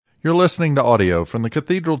You're listening to audio from the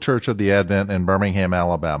Cathedral Church of the Advent in Birmingham,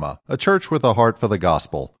 Alabama, a church with a heart for the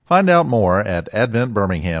gospel. Find out more at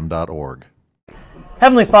adventbirmingham.org.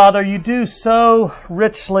 Heavenly Father, you do so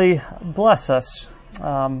richly bless us,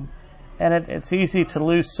 and it's easy to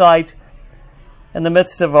lose sight in the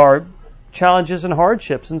midst of our challenges and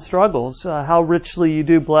hardships and struggles, how richly you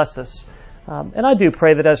do bless us. And I do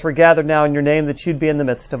pray that as we're gathered now in your name, that you'd be in the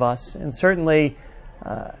midst of us. And certainly,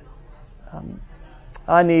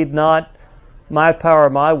 I need not my power or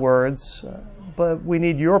my words, but we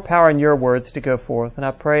need your power and your words to go forth. And I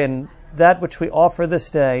pray in that which we offer this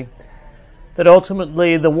day, that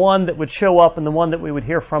ultimately the one that would show up and the one that we would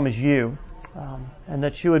hear from is you. And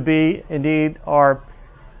that you would be indeed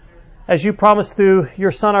as you promised through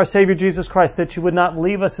your Son, our Savior, Jesus Christ, that you would not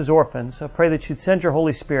leave us as orphans. I pray that you'd send your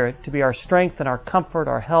Holy Spirit to be our strength and our comfort,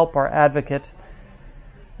 our help, our advocate.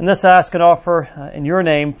 And this I ask and offer in your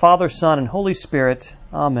name, Father, Son, and Holy Spirit.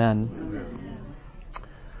 Amen.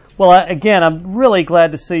 Well, again, I'm really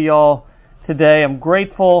glad to see y'all today. I'm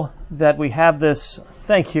grateful that we have this.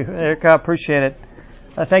 Thank you, Eric. I appreciate it.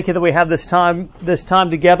 Thank you that we have this time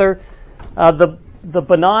together. The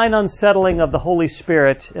benign unsettling of the Holy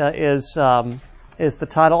Spirit is the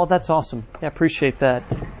title. Oh, that's awesome. I appreciate that.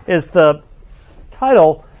 Is the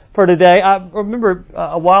title for today. I remember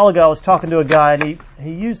a while ago I was talking to a guy and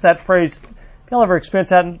he used that phrase. If y'all ever experienced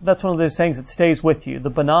that, that's one of those things that stays with you. The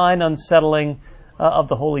benign unsettling of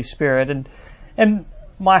the Holy Spirit. And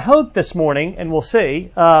my hope this morning, and we'll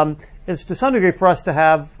see, is to some degree for us to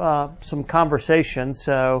have some conversation.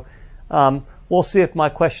 So we'll see if my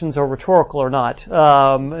questions are rhetorical or not.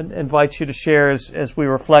 And invite you to share as we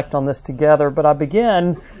reflect on this together. But I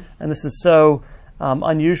begin, and this is so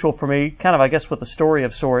unusual for me, kind of, I guess, with a story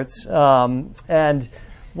of sorts. And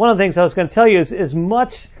one of the things I was going to tell you is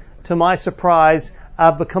much to my surprise,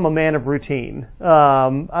 I've become a man of routine. I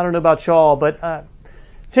don't know about y'all, but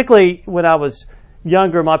particularly when I was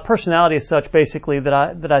younger, my personality is such basically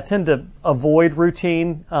that I tend to avoid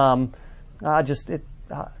routine. I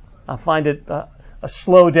find it a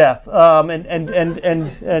slow death, and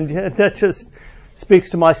that just speaks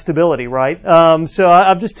to my stability, right? So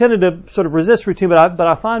I've just tended to sort of resist routine, but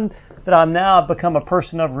I find that I've become a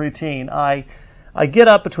person of routine. I get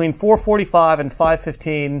up between 4:45 and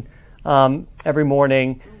 5:15 every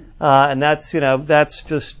morning, and that's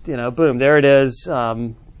just boom, there it is.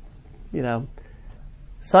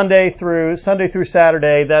 Sunday through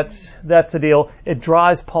Saturday, that's the deal. It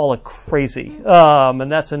drives Paula crazy,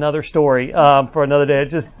 and that's another story for another day.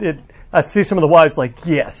 I see some of the wives like,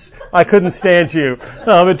 yes, I couldn't stand you.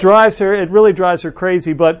 It really drives her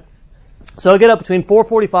crazy. But so I get up between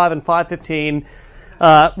 4:45 and 5:15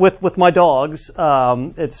 with my dogs.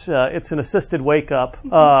 It's an assisted wake up,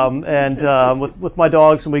 and with my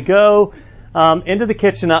dogs, and we go into the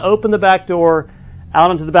kitchen. I open the back door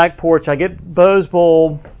out onto the back porch. I get Bo's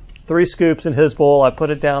bowl, 3 scoops in his bowl. I put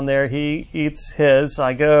it down there. He eats his.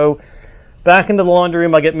 I go back into the laundry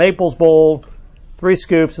room. I get Maple's bowl, 3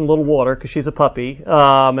 scoops and a little water because she's a puppy.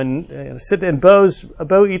 And Bo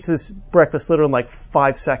eats his breakfast literally in like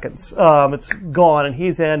 5 seconds. It's gone and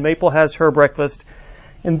he's in. Maple has her breakfast,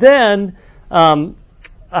 and then I'll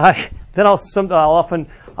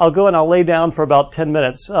go and I'll lay down for about 10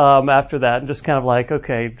 minutes after that, and just kind of like,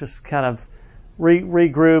 okay, just kind of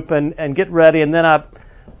regroup and get ready, and then I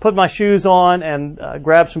put my shoes on and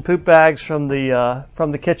grab some poop bags from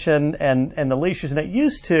the kitchen and the leashes. And it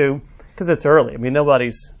used to, because it's early, I mean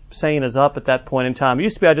nobody's sane is up at that point in time. It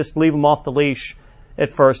used to be I just leave them off the leash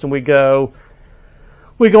at first and we go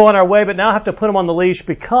on our way, but now I have to put them on the leash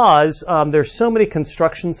because there's so many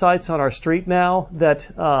construction sites on our street now that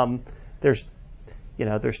there's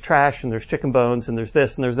trash and there's chicken bones and there's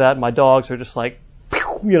this and there's that, and my dogs are just like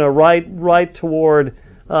right toward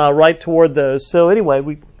those. So anyway,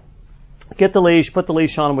 we get the leash, put the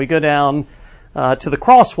leash on, and we go down to the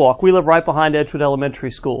crosswalk. We live right behind Edgewood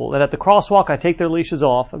Elementary School, and at the crosswalk, I take their leashes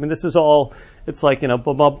off. I mean, this is all. It's like it's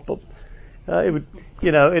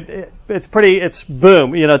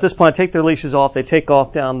boom. At this point, I take their leashes off. They take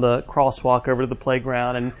off down the crosswalk over to the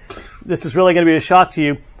playground, and this is really going to be a shock to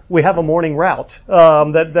you. We have a morning route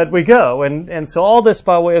that we go, and so all this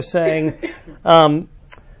by way of saying,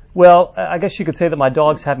 well, I guess you could say that my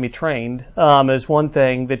dogs have me trained is one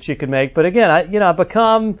thing that you could make. But again, I've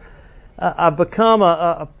become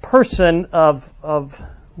a person of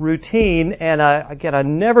routine, and I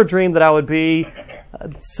never dreamed that I would be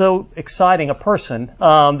so exciting a person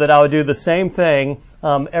that I would do the same thing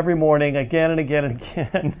every morning again and again and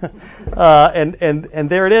again, and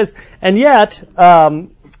there it is. And yet,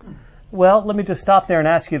 well, let me just stop there and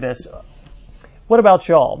ask you this: What about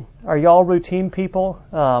y'all? Are y'all routine people?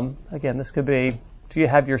 Again, this could be, do you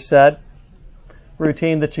have your set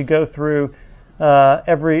routine that you go through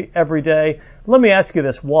every day? Let me ask you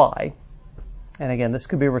this, why? And again, this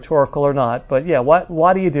could be rhetorical or not, but yeah,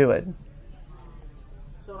 why do you do it?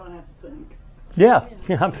 So I don't have to think. Yeah,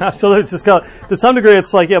 absolutely. It's just to some degree,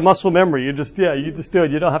 it's like muscle memory. You just do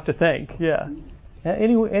it. You don't have to think. Yeah.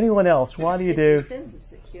 Anyone else? Why do you do? It's a sense of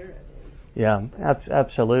security. Yeah,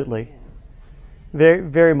 absolutely. Very,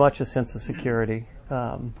 very much a sense of security.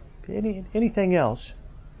 Anything else?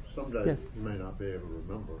 Some days you may not be able to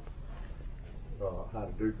remember how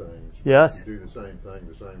to do things. Yes. You do the same thing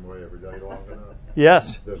the same way every day long enough.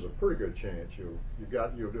 Yes. There's a pretty good chance you'll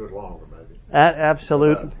do it longer maybe.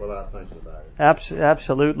 Absolutely. Without thinking about it.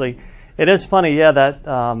 Absolutely. It is funny,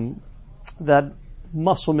 that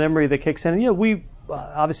muscle memory that kicks in. And, we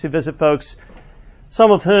obviously visit folks,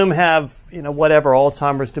 some of whom have, whatever,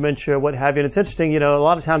 Alzheimer's, dementia, what have you. And it's interesting, a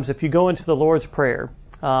lot of times if you go into the Lord's Prayer,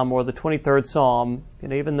 or the 23rd Psalm,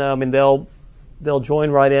 even though, they'll join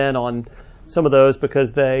right in on some of those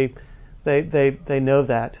because they know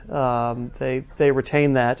that, they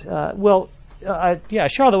retain that. I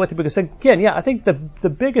share that with you because again, I think the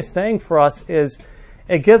biggest thing for us is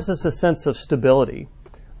it gives us a sense of stability,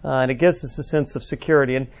 and it gives us a sense of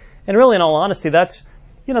security. And really, in all honesty, that's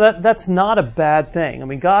not a bad thing. I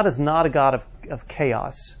mean, God is not a God of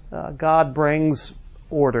chaos. God brings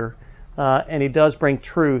order, and He does bring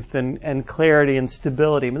truth and clarity and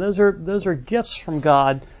stability. I mean, those are gifts from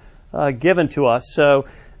God given to us. So,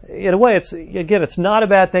 in a way, it's not a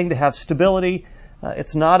bad thing to have stability.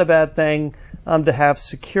 It's not a bad thing to have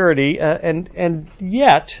security, and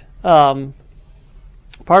yet,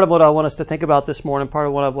 part of what I want us to think about this morning, part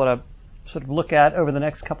of what I want to sort of look at over the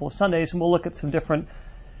next couple of Sundays, and we'll look at some different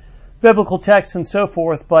biblical texts and so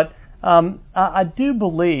forth, but I do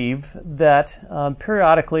believe that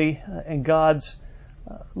periodically in God's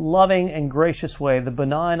loving and gracious way, the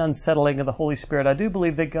benign unsettling of the Holy Spirit, I do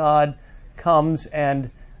believe that God comes and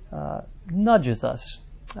nudges us.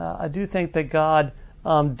 I do think that God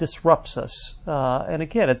disrupts us, and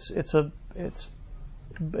again, it's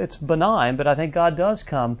benign, but I think God does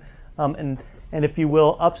come and if you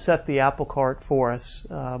will, upset the apple cart for us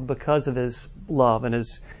because of His love and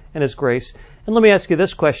His grace. And let me ask you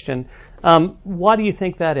this question: why do you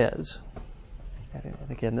think that is? And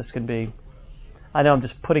again, this can be. I know I'm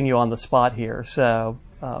just putting you on the spot here, so.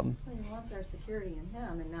 He wants our security in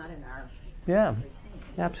Him and not in our. Yeah, routine.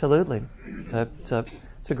 Absolutely.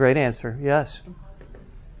 It's a great answer. Yes.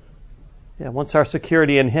 Yeah, wants our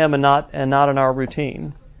security in Him and not in our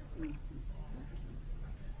routine.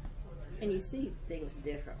 And you see things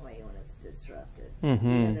differently when it's disrupted. Mm-hmm.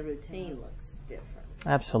 Even the routine looks different.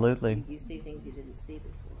 Absolutely. You see things you didn't see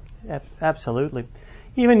before. Absolutely.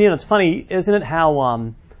 Even, it's funny, isn't it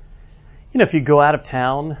how, if you go out of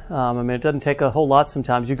town, it doesn't take a whole lot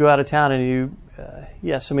sometimes. You go out of town and you,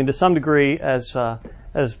 to some degree, as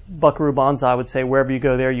Buckaroo Banzai would say, wherever you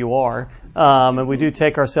go, there you are. And we do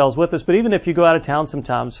take ourselves with us. But even if you go out of town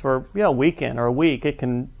sometimes for, a weekend or a week,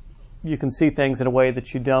 you can see things in a way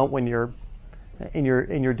that you don't when you're in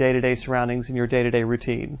your day-to-day surroundings, in your day-to-day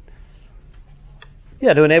routine.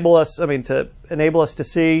 Yeah, to enable us to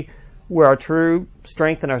see where our true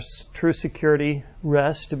strength and our true security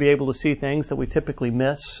rests, to be able to see things that we typically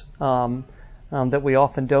miss, that we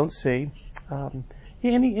often don't see.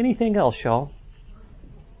 Anything else, y'all?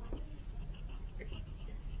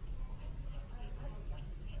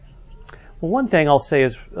 Well, one thing I'll say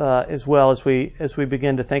is, as well as we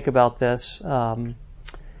begin to think about this,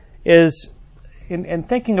 is in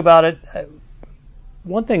thinking about it,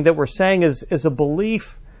 one thing that we're saying is a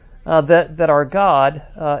belief that our God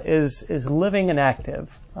is living and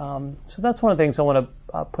active. So that's one of the things I want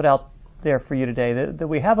to put out there for you today. That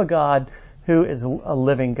we have a God who is a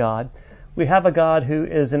living God. We have a God who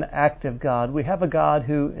is an active God. We have a God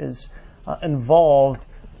who is involved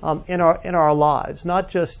in our lives, not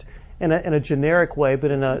just in a generic way, but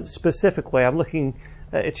in a specific way. I'm looking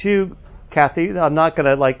at you, Kathy. I'm not going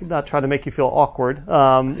to not try to make you feel awkward,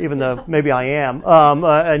 even though maybe I am.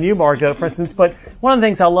 And you, Margot, for instance. But one of the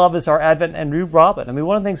things I love is our Advent, and you, Robin.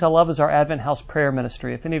 One of the things I love is our Advent House prayer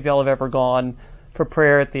ministry. If any of y'all have ever gone for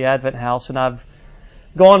prayer at the Advent House, and I've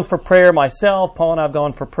gone for prayer myself, Paul and I've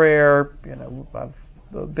gone for prayer. I've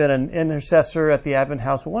been an intercessor at the Advent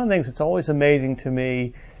House. But one of the things that's always amazing to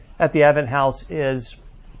me at the Advent House is,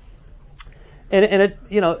 and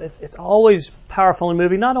it's always powerful and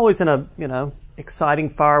moving, not always in a, exciting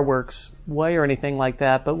fireworks way or anything like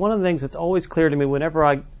that, but one of the things that's always clear to me whenever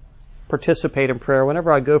I participate in prayer,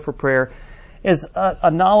 whenever I go for prayer, is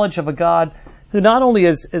a knowledge of a God who not only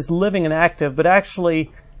is living and active, but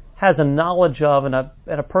actually has a knowledge of and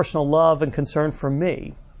a personal love and concern for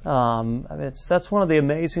me. That's one of the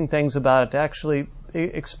amazing things about it, to actually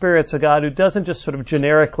experience a God who doesn't just sort of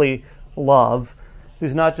generically love,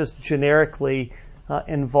 who's not just generically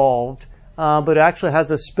involved, but actually has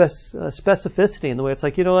a specificity in the way it's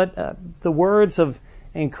like, you know what, the words of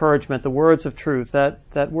encouragement, the words of truth,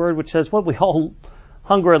 that word which says what we all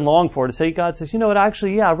hunger and long for, to say, God says, you know what,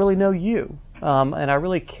 actually, yeah, I really know you, and I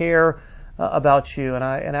really care about you, and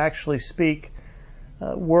I actually speak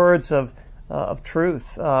words of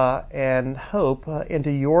truth and hope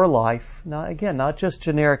into your life. Not just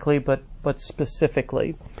generically, but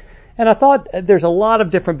specifically. And I thought there's a lot of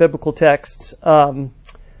different biblical texts,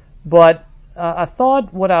 but I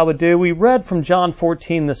thought what I would do, we read from John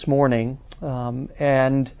 14 this morning,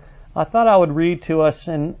 and I thought I would read to us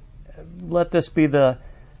and let this be the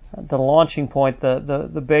launching point,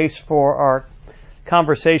 the base for our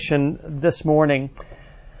conversation this morning.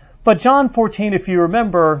 But John 14, if you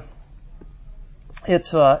remember,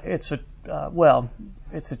 it's a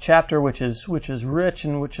chapter which is rich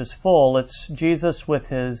and which is full. It's Jesus with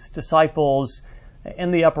his disciples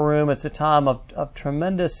in the upper room. It's a time of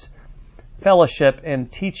tremendous fellowship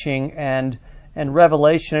and teaching and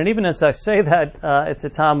revelation. And even as I say that, it's a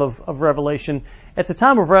time of revelation. It's a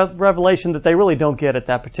time of revelation that they really don't get at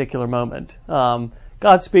that particular moment.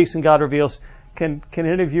 God speaks and God reveals. Can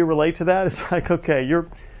any of you relate to that? It's like, okay,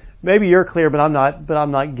 maybe you're clear, but I'm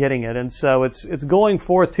not getting it. And so it's going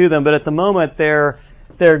forth to them, but at the moment they're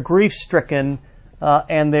grief stricken,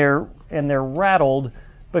 and they're rattled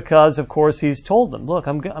because, of course, he's told them, look,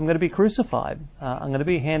 I'm going to be crucified. I'm going to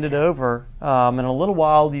be handed over. In a little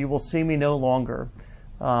while you will see me no longer.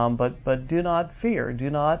 But do not fear. Do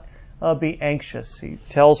not be anxious. He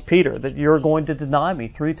tells Peter that you're going to deny me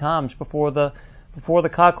 3 times before the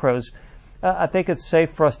cock crows. I think it's safe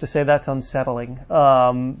for us to say that's unsettling,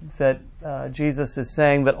 that Jesus is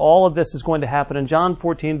saying that all of this is going to happen. And John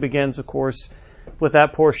 14 begins, of course, with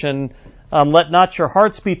that portion, let not your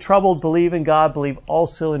hearts be troubled, believe in God, believe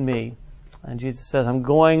also in me. And Jesus says, I'm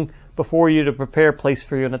going before you to prepare a place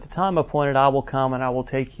for you, and at the time appointed I will come and I will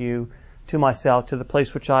take you to myself, to the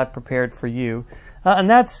place which I've prepared for you. And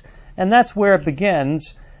that's where it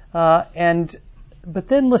begins. But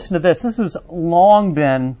then listen to this. This has long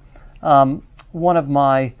been one of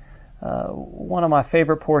my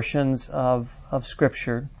favorite portions of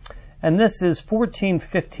Scripture, and this is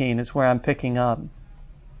 14:15 is where I'm picking up.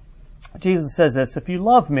 Jesus says this: "If you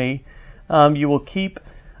love me, you will keep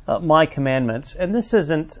my commandments." And this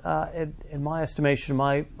isn't, in my estimation,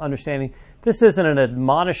 my understanding, this isn't an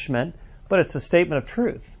admonishment, but it's a statement of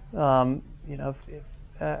truth.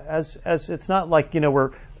 As it's not like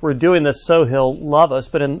we're doing this so he'll love us,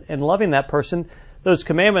 but in loving that person, those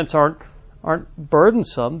commandments aren't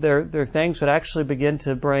burdensome. They're things that actually begin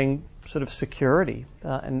to bring sort of security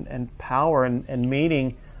and power and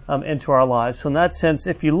meaning into our lives. So in that sense,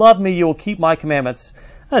 if you love me, you will keep my commandments.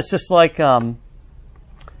 It's just like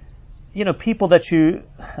people that you,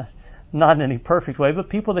 not in any perfect way, but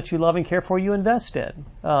people that you love and care for, you invest in.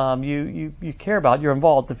 You care about, you're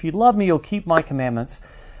involved. If you love me, you'll keep my commandments.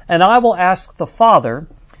 And I will ask the Father,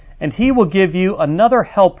 and he will give you another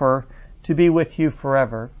helper to be with you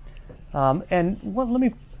forever. A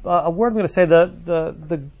word I'm going to say,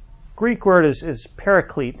 the Greek word is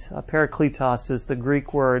paraclete. Parakletos is the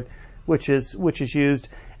Greek word which is used.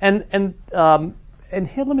 And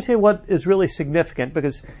here, let me tell you what is really significant,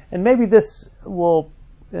 because, and maybe this will,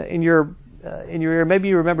 in your ear, maybe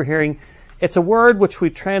you remember hearing, it's a word which we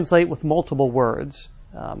translate with multiple words.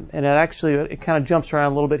 And it kind of jumps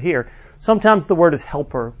around a little bit here. Sometimes the word is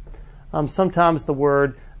helper. Sometimes the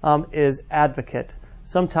word is advocate.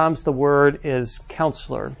 Sometimes the word is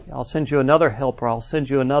counselor. I'll send you another helper. I'll send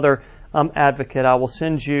you another advocate. I will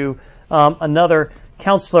send you another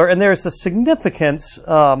counselor. And there's a significance.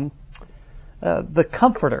 The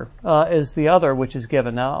comforter is the other which is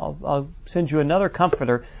given. Now I'll send you another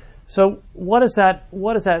comforter. So what is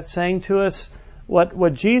that saying to us?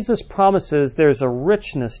 What Jesus promises, there's a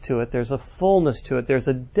richness to it. There's a fullness to it. There's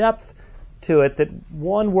a depth to it that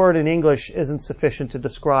one word in English isn't sufficient to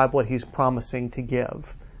describe what he's promising to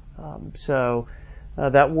give.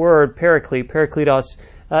 That word, parakletos,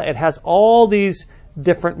 it has all these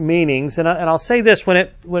different meanings. And I'll say this, when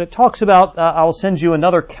it talks about, I will send you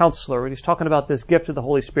another counselor, when he's talking about this gift of the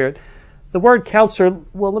Holy Spirit, the word counselor,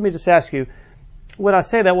 well, let me just ask you, when I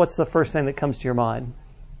say that, what's the first thing that comes to your mind?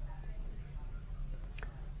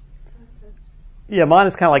 Yeah, mine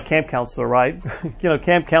is kind of like camp counselor, right?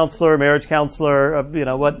 Camp counselor, marriage counselor,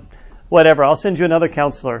 whatever. I'll send you another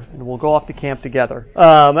counselor, and we'll go off to camp together.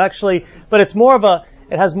 But it's more of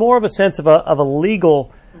it has more of a sense of a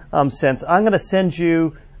legal sense. I'm going to send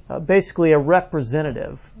you basically a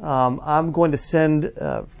representative. I'm going to send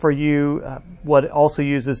for you what it also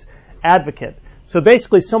uses advocate. So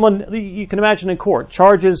basically, someone you can imagine in court,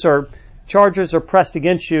 charges are pressed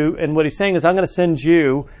against you, and what he's saying is, I'm going to send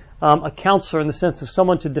you a counselor in the sense of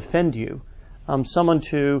someone to defend you, someone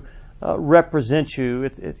to represent you.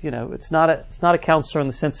 It's not a counselor in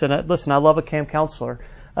the sense that, listen, I love a camp counselor,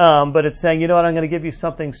 but it's saying, you know what, I'm going to give you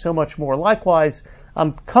something so much more. Likewise,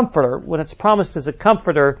 comforter, when it's promised as a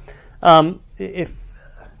comforter, if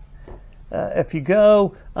you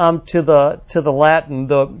go to the Latin,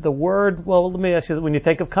 the word, well, let me ask you, when you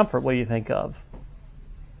think of comfort, what do you think of?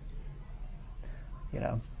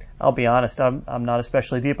 I'll be honest, I'm not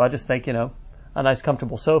especially deep. I just think, a nice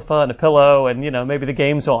comfortable sofa and a pillow and, maybe the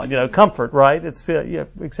game's on, comfort, right? It's,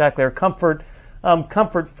 exactly. Or comfort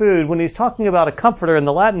food. When he's talking about a comforter in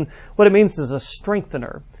the Latin, what it means is a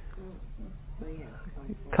strengthener.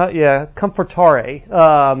 Comfortare.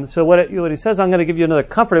 So what he says, I'm going to give you another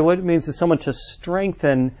comforter, what it means is someone to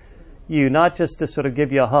strengthen you, not just to sort of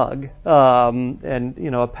give you a hug, and,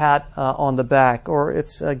 a pat on the back. Or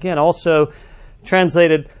it's, again, also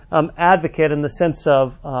translated advocate in the sense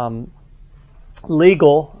of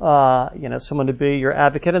legal, someone to be your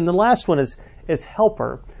advocate. And the last one is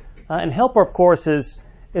helper. And helper, of course, is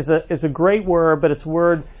a great word, but it's a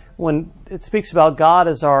word when it speaks about God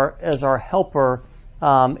as our helper.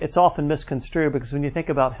 It's often misconstrued because when you think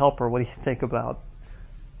about helper, what do you think about?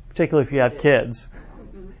 Particularly if you have kids.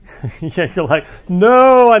 You're like,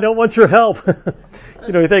 no, I don't want your help.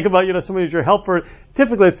 You think about, somebody who's your helper.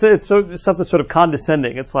 Typically, it's something sort of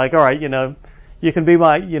condescending. It's like, all right, you can be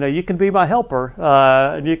my helper,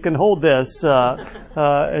 and you can hold this,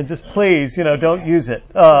 and just please, don't use it.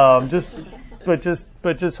 Just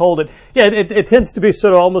hold it. Yeah, it tends to be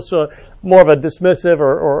sort of almost more of a dismissive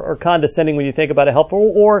or condescending when you think about a helper,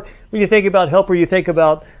 or when you think about helper, you think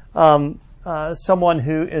about someone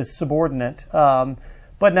who is subordinate.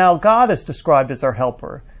 But now God is described as our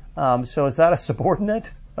helper. So is that a subordinate,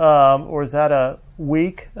 or is that a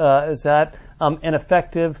weak? Is that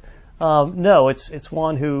ineffective? No, it's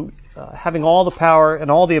one who, having all the power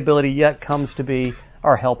and all the ability, yet comes to be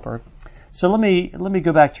our helper. So let me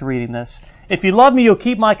go back to reading this. If you love me, you'll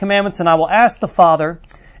keep my commandments, and I will ask the Father,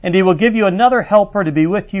 and he will give you another helper to be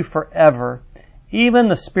with you forever, even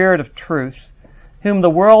the Spirit of truth, whom the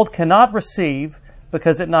world cannot receive,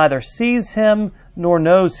 because it neither sees him nor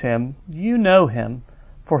knows him. You know him,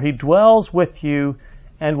 for he dwells with you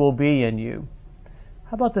and will be in you.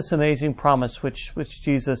 How about this amazing promise which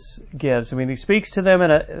Jesus gives? I mean, he speaks to them,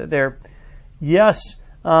 and they're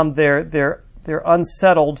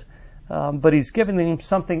unsettled, but he's giving them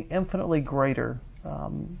something infinitely greater,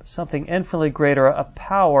 a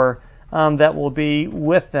power that will be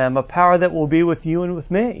with them, a power that will be with you and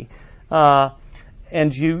with me.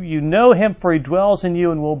 And you know him, for he dwells in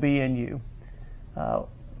you and will be in you.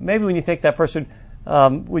 Maybe when you think that first,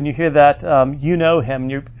 when you hear that, you know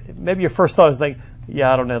him, maybe your first thought is like,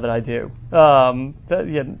 yeah, I don't know that I do.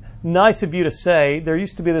 Nice of you to say. There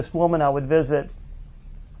used to be this woman I would visit.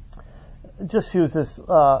 She was this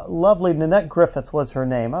lovely, Nanette Griffith was her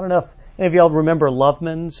name. I don't know if any of y'all remember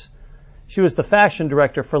Lovemans. She was the fashion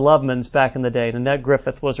director for Lovemans back in the day. Nanette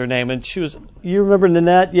Griffith was her name, and you remember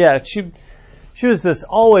Nanette? Yeah, she was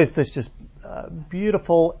always this just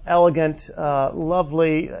beautiful, elegant,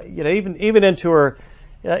 lovely. Even into her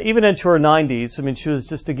 90s. I mean, she was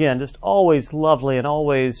just always lovely and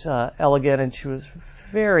always elegant, and she was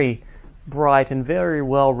very bright and very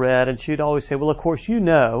well read. And she'd always say, "Well, of course you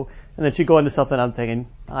know," and then she'd go into something. I'm thinking,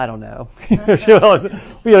 I don't know.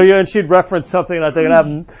 And she'd reference something, and I'm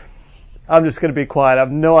thinking, I'm just going to be quiet. I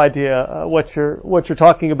have no idea what you're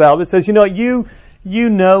talking about. It says, you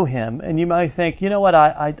know him, and you might think, you know what,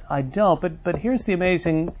 I don't. But here's the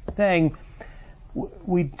amazing thing.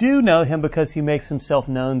 We do know him because he makes himself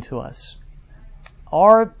known to us.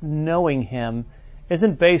 Our knowing him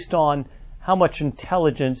isn't based on how much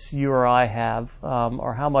intelligence you or I have,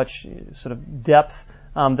 or how much sort of depth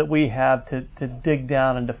that we have to dig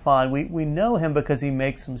down and define. We know him because he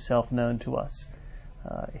makes himself known to us.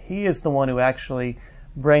 He is the one who actually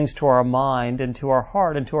brings to our mind and to our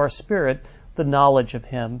heart and to our spirit the knowledge of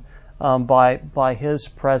him by his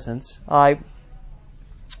presence. I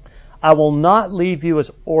will not leave you as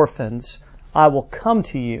orphans. I will come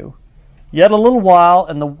to you. Yet a little while,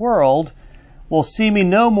 and the world will see me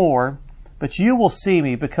no more, but you will see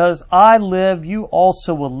me. Because I live, you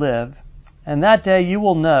also will live. And that day you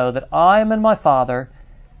will know that I am in my Father,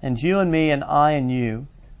 and you in me, and I in you.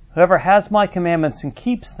 Whoever has my commandments and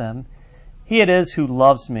keeps them, he it is who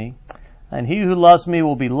loves me. And he who loves me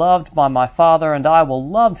will be loved by my Father, and I will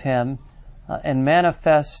love him and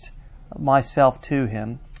manifest myself to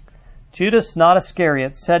him. Judas, not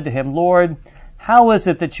Iscariot, said to him, Lord, how is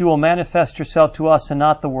it that you will manifest yourself to us and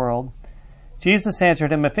not the world? Jesus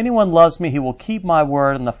answered him, if anyone loves me, he will keep my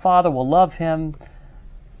word, and the Father will love him,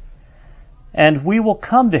 and we will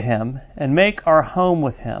come to him and make our home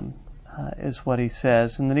with him, is what he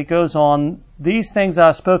says. And then he goes on, these things I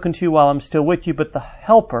have spoken to you while I'm still with you, but the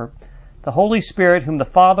Helper, the Holy Spirit, whom the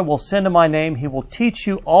Father will send in my name, he will teach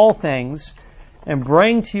you all things and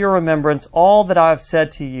bring to your remembrance all that I have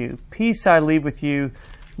said to you. Peace I leave with you,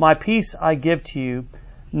 my peace I give to you.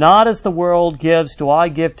 Not as the world gives do I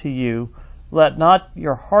give to you. Let not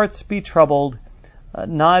your hearts be troubled,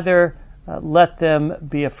 neither let them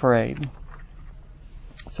be afraid.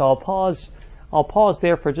 So I'll pause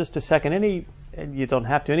there for just a second. You don't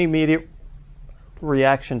have to, any immediate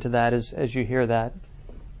reaction to that as you hear that?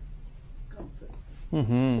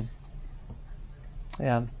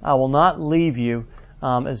 Yeah, I will not leave you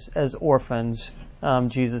as orphans,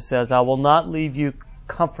 Jesus says. I will not leave you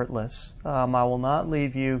comfortless. I will not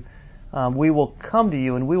leave you. We will come to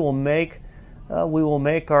you and we will make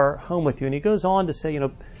our home with you. And he goes on to say,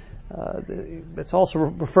 it's also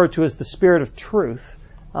referred to as the Spirit of truth.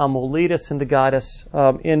 Will lead us and to guide us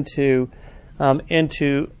into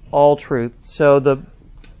all truth. So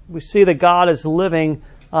we see that God is living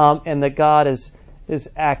and that God is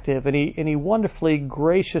active, and he wonderfully,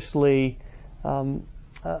 graciously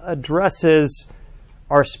addresses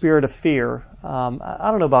our spirit of fear. I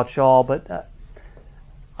don't know about y'all, but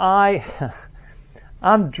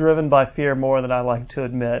I'm driven by fear more than I like to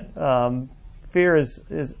admit. Fear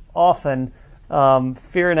is often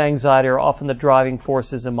fear and anxiety are often the driving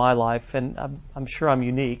forces in my life, and I'm sure I'm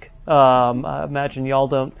unique. I imagine y'all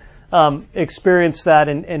don't experience that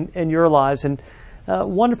in your lives. And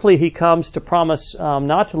wonderfully, he comes to promise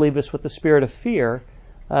not to leave us with the spirit of fear,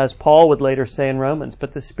 as Paul would later say in Romans,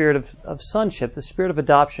 but the spirit of sonship, the spirit of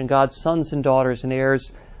adoption, God's sons and daughters and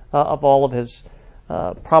heirs of all of his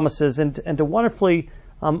promises, and to wonderfully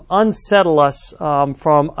unsettle us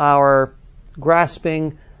from our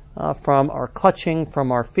grasping, from our clutching,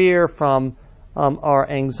 from our fear, from our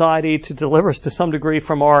anxiety, to deliver us to some degree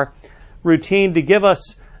from our routine, to give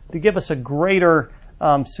us a greater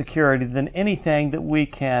security than anything that we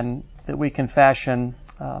can fashion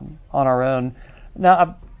on our own.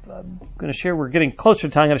 Now, I'm going to share. We're getting closer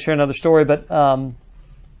to time. I'm going to share another story, but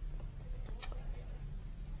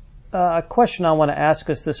a question I want to ask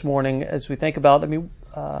us this morning as we think about. One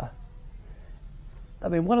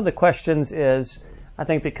of the questions is, I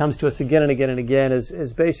think that comes to us again and again and again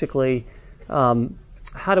is basically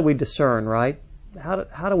how do we discern, right?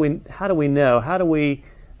 How do we know? How do we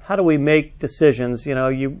make decisions? You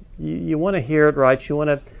want to hear it right, you want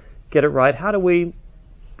to get it right. How do we,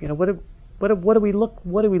 what do we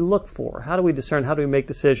look for? How do we discern? How do we make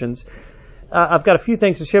decisions? I've got a few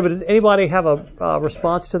things to share, but does anybody have a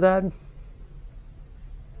response to that?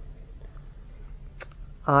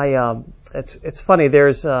 It's funny.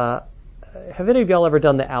 Have any of y'all ever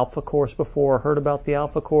done the Alpha Course before? Or heard about the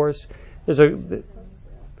Alpha Course? It's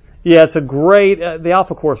a great. The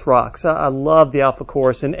Alpha Course rocks. I love the Alpha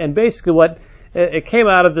Course, and basically what it came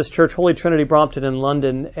out of this church, Holy Trinity Brompton in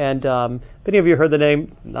London. And if any of you heard the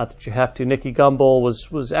name, not that you have to, Nicky Gumbel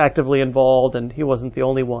was actively involved, and he wasn't the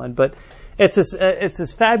only one. But it's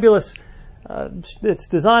this fabulous. It's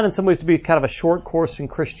designed in some ways to be kind of a short course in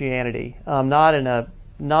Christianity, not in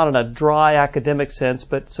a dry academic sense,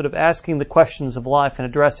 but sort of asking the questions of life and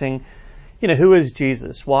addressing, who is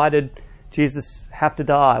Jesus? Why did Jesus have to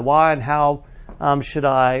die? Why and how should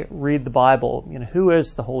I read the Bible? Who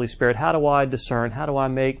is the Holy Spirit? How do I discern? How do I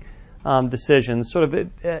make decisions? Sort of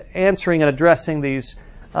answering and addressing these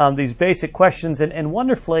basic questions. And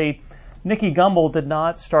wonderfully, Nicky Gumbel did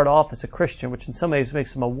not start off as a Christian, which in some ways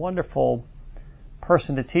makes him a wonderful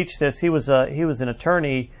person to teach this. He was an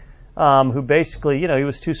attorney who basically, he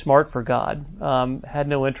was too smart for God, had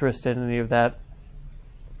no interest in any of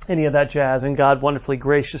that jazz, and God wonderfully,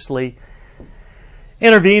 graciously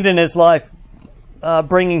intervened in his life,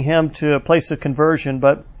 bringing him to a place of conversion.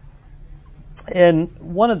 But in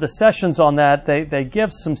one of the sessions on that, they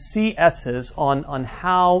give some CS's on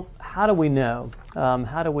how do we know,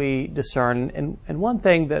 how do we discern, and one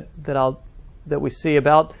thing that we see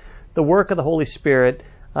about the work of the Holy Spirit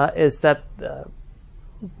is that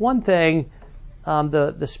one thing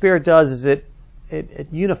the Spirit does is it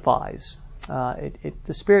unifies.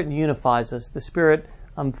 The Spirit unifies us. The Spirit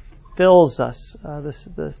fills us.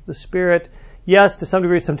 The Spirit, yes, to some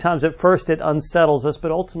degree, sometimes at first it unsettles us,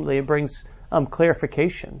 but ultimately it brings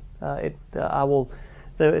clarification.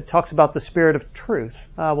 It talks about the Spirit of truth.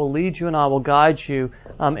 I will lead you and I will guide you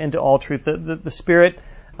into all truth. The Spirit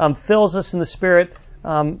fills us and the Spirit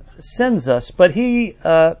sends us. But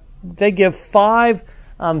they give 5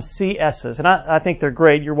 CSs, and I think they're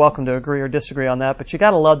great. You're welcome to agree or disagree on that, but you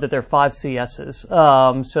got to love that they're 5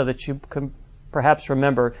 CSs, so that you can perhaps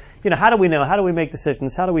remember, how do we know? How do we make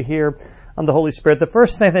decisions? How do we hear the Holy Spirit? The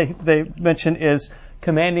first thing they mention is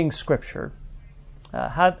commanding Scripture.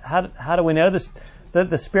 How do we know this?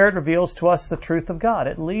 The Spirit reveals to us the truth of God.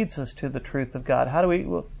 It leads us to the truth of God. How do we,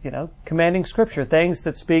 commanding Scripture, things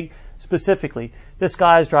that speak specifically. This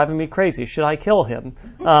guy is driving me crazy. Should I kill him?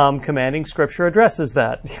 Commanding Scripture addresses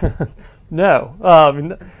that.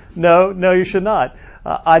 No. No, you should not.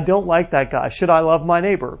 I don't like that guy. Should I love my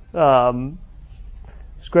neighbor?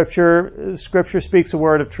 Scripture speaks a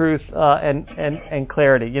word of truth and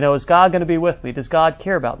clarity. Is God going to be with me? Does God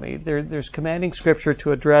care about me? There's commanding Scripture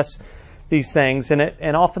to address these things,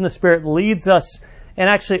 and often the Spirit leads us and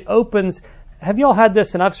actually opens. Have you all had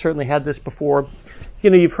this? And I've certainly had this before.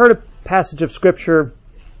 You've heard a passage of Scripture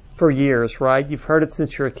for years, right? You've heard it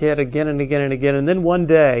since you're a kid, again and again and again, and then one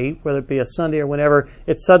day, whether it be a Sunday or whenever,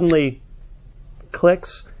 it suddenly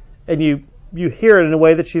clicks, and you hear it in a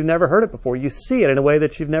way that you've never heard it before. You see it in a way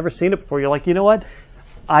that you've never seen it before. You're like, you know what?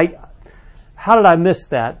 How did I miss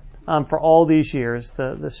that? For all these years,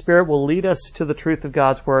 the Spirit will lead us to the truth of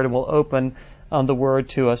God's Word and will open the Word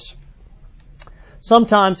to us.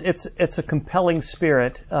 Sometimes it's a compelling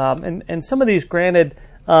Spirit, and some of these, granted,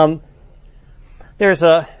 there's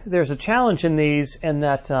a challenge in these, in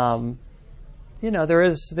that there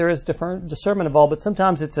is different discernment involved, but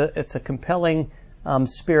sometimes it's a compelling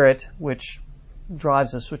Spirit which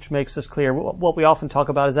drives us, which makes us clear. What we often talk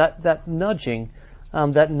about is that nudging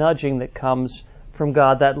that comes from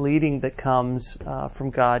God, that leading that comes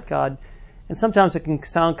from God. And sometimes it can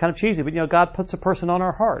sound kind of cheesy, but God puts a person on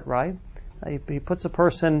our heart, right? He puts a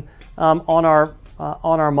person on our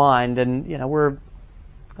mind, and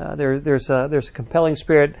there's a compelling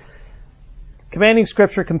Spirit, commanding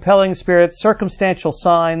Scripture, compelling Spirit, circumstantial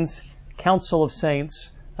signs, counsel of saints,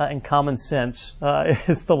 and common sense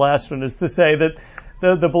is the last one. Is to say that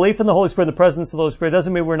the belief in the Holy Spirit, the presence of the Holy Spirit,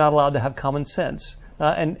 doesn't mean we're not allowed to have common sense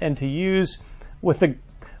and to use, with the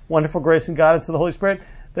wonderful grace and guidance of the Holy Spirit,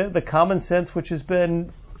 the common sense which has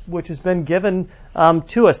been given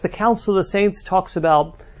to us. The counsel of the saints talks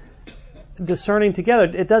about discerning together.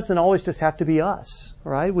 It doesn't always just have to be us,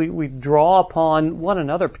 right? We draw upon one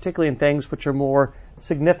another, particularly in things which are more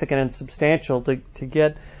significant and substantial, to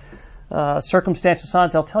get circumstantial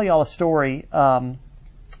signs. I'll tell you all a story.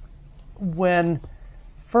 When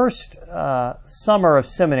first summer of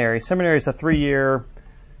seminary is a 3-year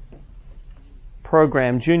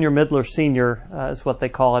program, junior, middler, senior is what they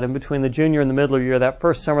call it. And between the junior and the middler year, that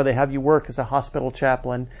first summer they have you work as a hospital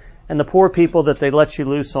chaplain, and the poor people that they let you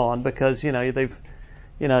loose on, because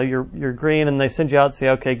you're green, and they send you out and say,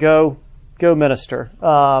 okay, go minister.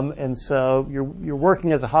 And so you're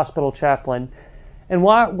working as a hospital chaplain. And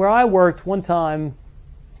where I worked one time,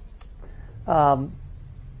 where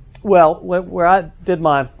I did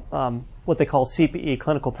my what they call CPE,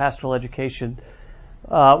 clinical pastoral education.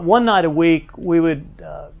 One night a week, we would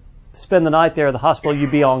spend the night there at the hospital.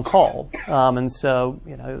 You'd be on call, and so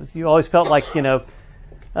you always felt like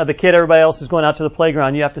the kid, everybody else is going out to the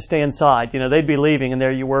playground. You have to stay inside. They'd be leaving, and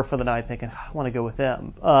there you were for the night, thinking, I want to go with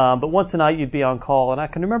them. But once a night, you'd be on call, and I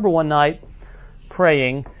can remember one night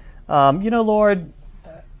praying, Lord,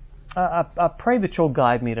 I pray that you'll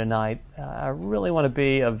guide me tonight. I really want to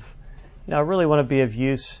be of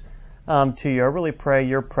use to you. I really pray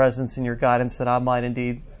your presence and your guidance that I might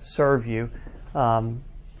indeed serve you in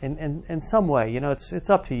some way. It's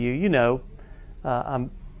up to you. I'm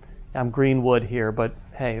Greenwood here, but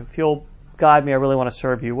hey, if you'll guide me, I really want to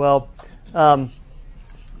serve you. Well,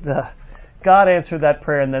 God answered that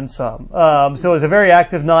prayer and then some. So it was a very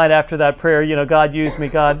active night after that prayer. God used me,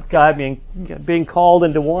 God guide me, and being called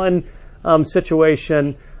into one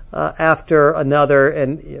situation after another,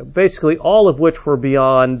 and basically all of which were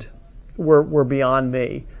beyond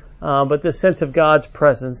me. But the sense of God's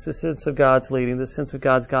presence, the sense of God's leading, the sense of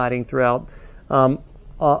God's guiding throughout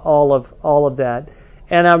all of that.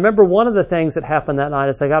 And I remember one of the things that happened that night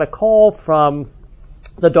is I got a call from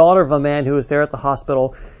the daughter of a man who was there at the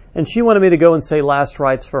hospital, and she wanted me to go and say last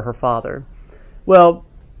rites for her father. Well,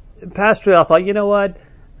 pastorally, I thought, you know what?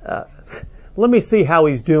 Let me see how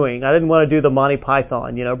he's doing. I didn't want to do the Monty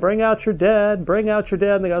Python, bring out your dead, bring out your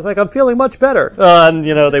dead. And the guy's like, I'm feeling much better. And,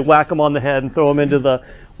 they whack him on the head and throw him into the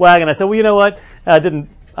wagon. I said, well, you know what? I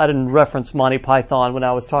I didn't reference Monty Python when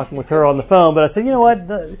I was talking with her on the phone, but I said, you know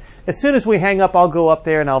what? As soon as we hang up, I'll go up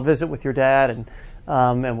there and I'll visit with your dad,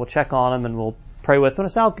 and we'll check on him and we'll pray with him. And I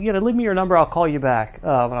said, leave me your number. I'll call you back,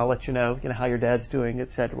 and I'll let you know, how your dad's doing,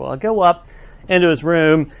 etc. Well, I go up into his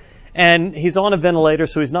room, and he's on a ventilator,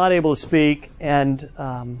 so he's not able to speak. And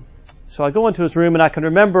so I go into his room, and I can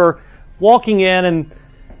remember walking in, and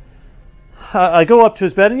I go up to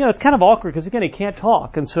his bed, and it's kind of awkward because again he can't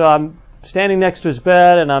talk, and so I'm standing next to his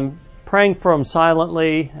bed, and I'm praying for him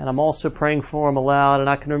silently, and I'm also praying for him aloud. And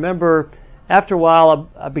I can remember after a while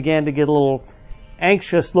I began to get a little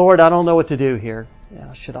anxious. Lord, I don't know what to do here.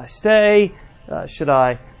 Should I stay? Should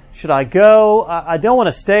I go? I don't want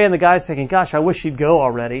to stay, and the guy's thinking, gosh, I wish he'd go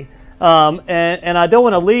already. And I don't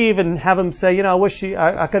want to leave and have him say, I wish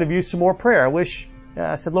I could have used some more prayer.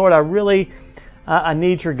 I said, Lord, I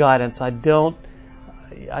need your guidance. I don't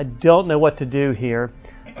know what to do here.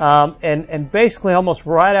 And basically almost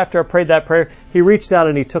right after I prayed that prayer, he reached out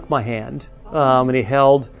and he took my hand, and he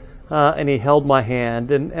held my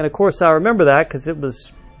hand. And of course I remember that because it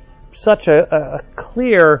was such a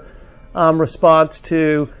clear response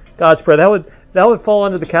to God's prayer. That would fall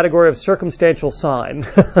under the category of circumstantial sign.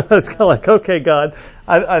 It's kind of like, okay, God,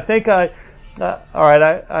 I think all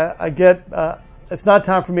right, I get, it's not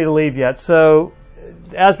time for me to leave yet. So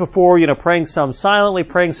as before, praying some silently,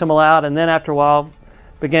 praying some aloud, and then after a while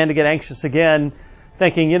began to get anxious again,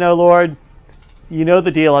 thinking, Lord, you know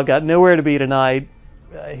the deal. I've got nowhere to be tonight.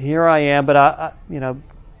 Here I am, but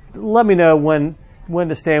let me know when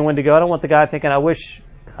to stay and when to go. I don't want the guy thinking, I wish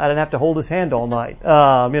I didn't have to hold his hand all night.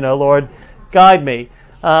 Lord, guide me.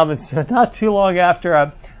 And so not too long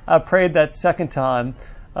after I prayed that second time,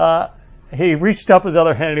 he reached up his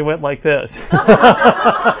other hand and he went like this.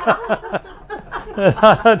 And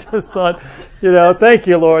I just thought, thank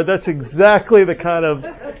you, Lord. That's exactly the kind of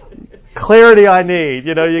clarity I need.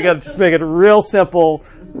 You got to just make it real simple,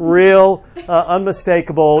 real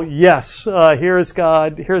unmistakable. Yes, here's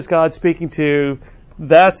God speaking to.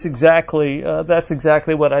 That's exactly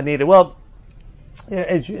what I needed. Well,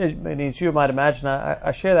 as you might imagine,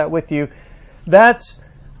 I share that with you. That's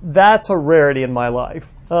a rarity in my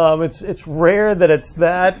life. It's rare that it's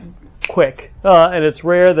that quick, and it's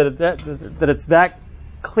rare that it's that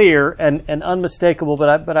clear and unmistakable.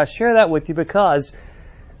 But I share that with you because,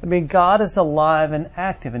 God is alive and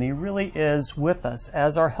active, and He really is with us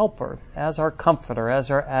as our helper, as our comforter, as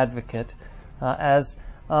our advocate, as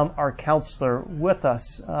our counselor, with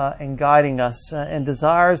us and guiding us, and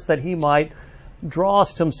desires that He might draw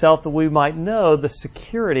us to Himself, that we might know the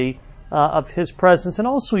security of His presence, and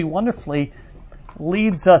also He wonderfully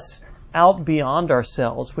leads us out beyond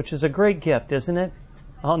ourselves, which is a great gift, isn't it?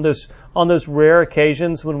 On those rare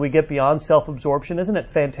occasions when we get beyond self-absorption, isn't it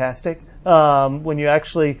fantastic? When you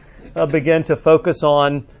actually begin to focus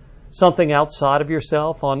on something outside of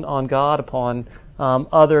yourself, on God, upon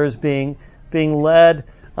others, being led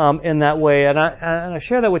in that way. And I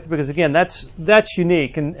share that with you because again, that's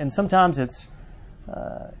unique, and sometimes it's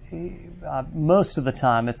most of the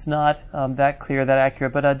time it's not that clear, that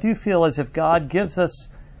accurate. But I do feel as if God gives us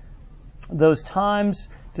those times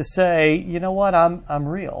to say, you know what, I'm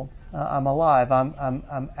real, I'm alive,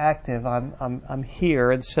 I'm active, I'm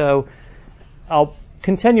here. And so I'll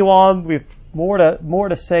continue on. We've more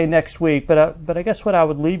to say next week, but I guess what I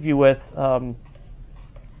would leave you with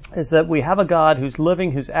is that we have a God who's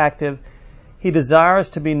living, who's active. He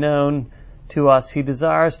desires to be known to us. He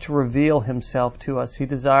desires to reveal Himself to us. He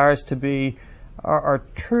desires to be our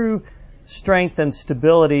true strength and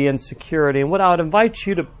stability and security. And what I would invite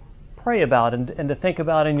you to pray about and to think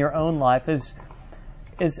about in your own life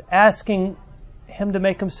is asking Him to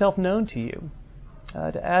make Himself known to you,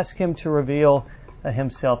 to ask Him to reveal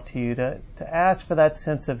Himself to you, to ask for that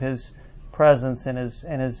sense of His presence and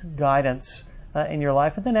His guidance in your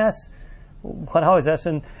life, and then ask what I always ask,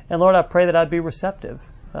 and Lord, I pray that I'd be receptive.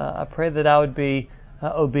 I pray that I would be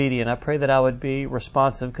obedient. I pray that I would be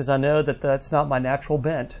responsive, because I know that that's not my natural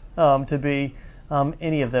bent to be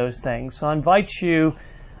any of those things. So I invite you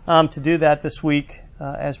to do that this week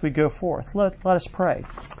as we go forth. Let us pray.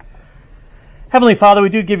 Heavenly Father, we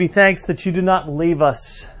do give you thanks that you do not leave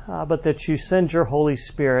us, but that you send your Holy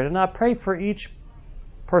Spirit. And I pray for each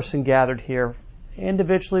person gathered here,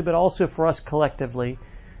 individually, but also for us collectively,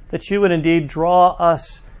 that you would indeed draw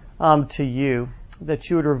us to you, that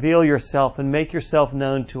you would reveal yourself and make yourself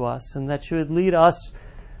known to us, and that you would lead us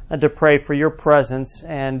to pray for your presence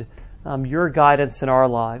and your guidance in our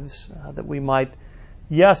lives, that we might,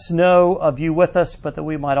 yes, know of you with us, but that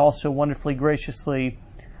we might also wonderfully, graciously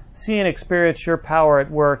see and experience your power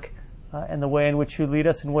at work in the way in which you lead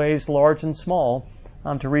us in ways large and small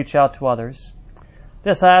to reach out to others.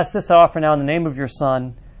 This I ask, this I offer now in the name of your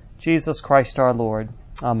Son, Jesus Christ our Lord.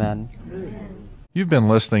 Amen. You've been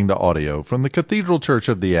listening to audio from the Cathedral Church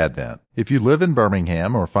of the Advent. If you live in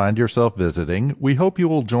Birmingham or find yourself visiting, we hope you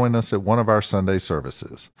will join us at one of our Sunday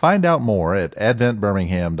services. Find out more at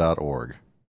adventbirmingham.org.